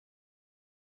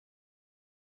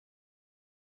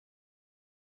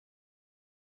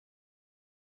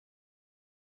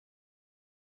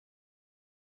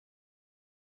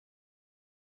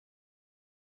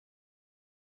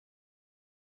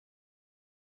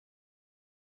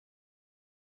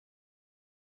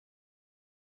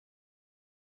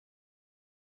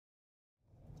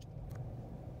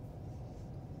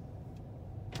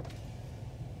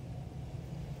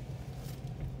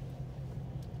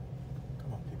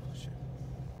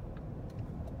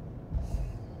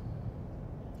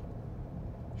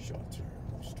Short term,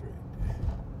 I'm straight.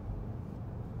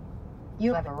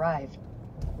 You have arrived.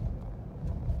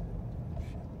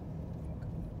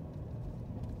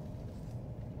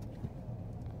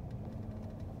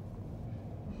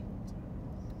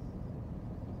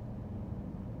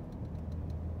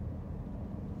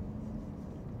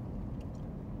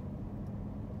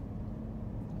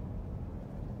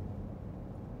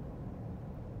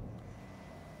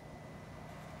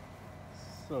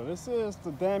 So this is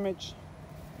the damage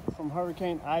from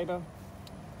Hurricane Ida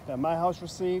that my house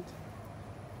received.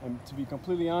 And to be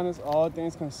completely honest, all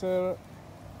things considered,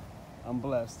 I'm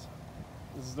blessed.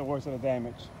 This is the worst of the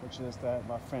damage, which is that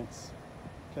my fence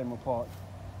came apart.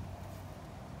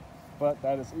 But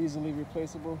that is easily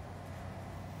replaceable.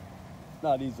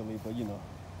 Not easily, but you know,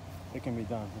 it can be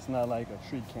done. It's not like a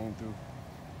tree came through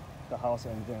the house or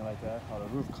anything like that, or the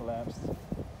roof collapsed.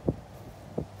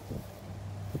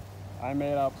 I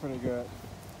made out pretty good.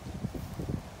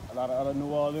 A lot of other New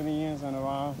Orleanians and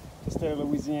around the state of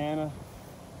Louisiana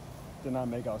did not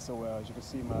make out so well. As you can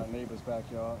see, my neighbor's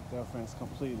backyard, their fence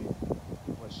completely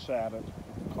was shattered,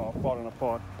 falling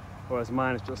apart, whereas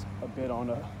mine is just a bit on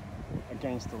the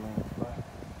against the lane. But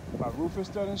my roof is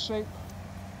still in shape.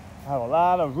 I have a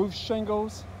lot of roof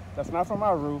shingles. That's not from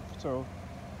my roof, so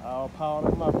I'll pile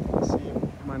them up and see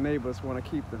if my neighbors want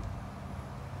to keep them.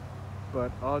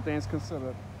 But all things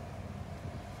considered,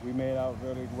 we made out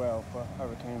really well for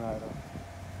Hurricane Ida.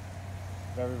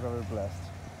 Very, very blessed.